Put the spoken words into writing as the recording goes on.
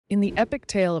In the epic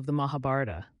tale of the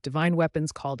Mahabharata, divine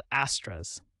weapons called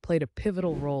astras played a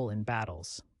pivotal role in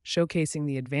battles, showcasing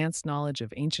the advanced knowledge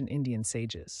of ancient Indian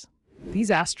sages. These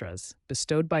astras,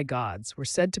 bestowed by gods, were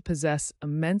said to possess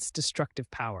immense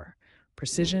destructive power,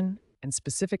 precision, and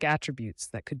specific attributes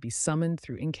that could be summoned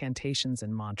through incantations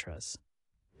and mantras.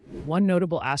 One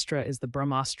notable astra is the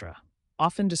Brahmastra,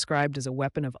 often described as a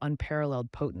weapon of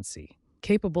unparalleled potency,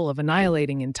 capable of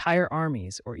annihilating entire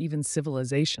armies or even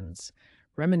civilizations,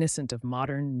 reminiscent of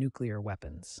modern nuclear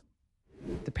weapons.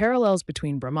 The parallels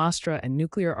between Brahmastra and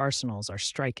nuclear arsenals are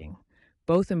striking.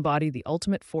 Both embody the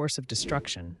ultimate force of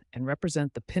destruction and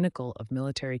represent the pinnacle of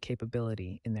military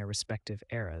capability in their respective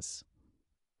eras.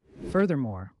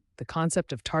 Furthermore, the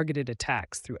concept of targeted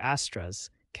attacks through astras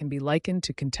can be likened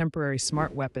to contemporary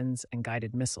smart weapons and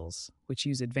guided missiles, which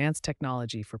use advanced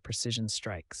technology for precision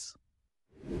strikes.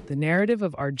 The narrative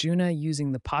of Arjuna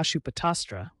using the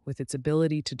Pashupatastra, with its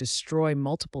ability to destroy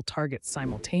multiple targets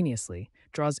simultaneously,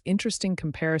 draws interesting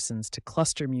comparisons to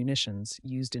cluster munitions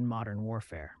used in modern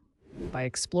warfare. By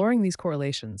exploring these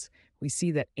correlations, we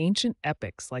see that ancient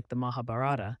epics like the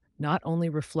Mahabharata not only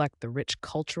reflect the rich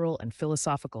cultural and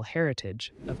philosophical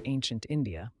heritage of ancient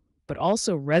India, but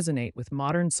also resonate with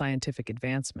modern scientific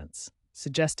advancements,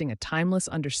 suggesting a timeless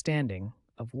understanding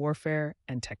of warfare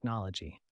and technology.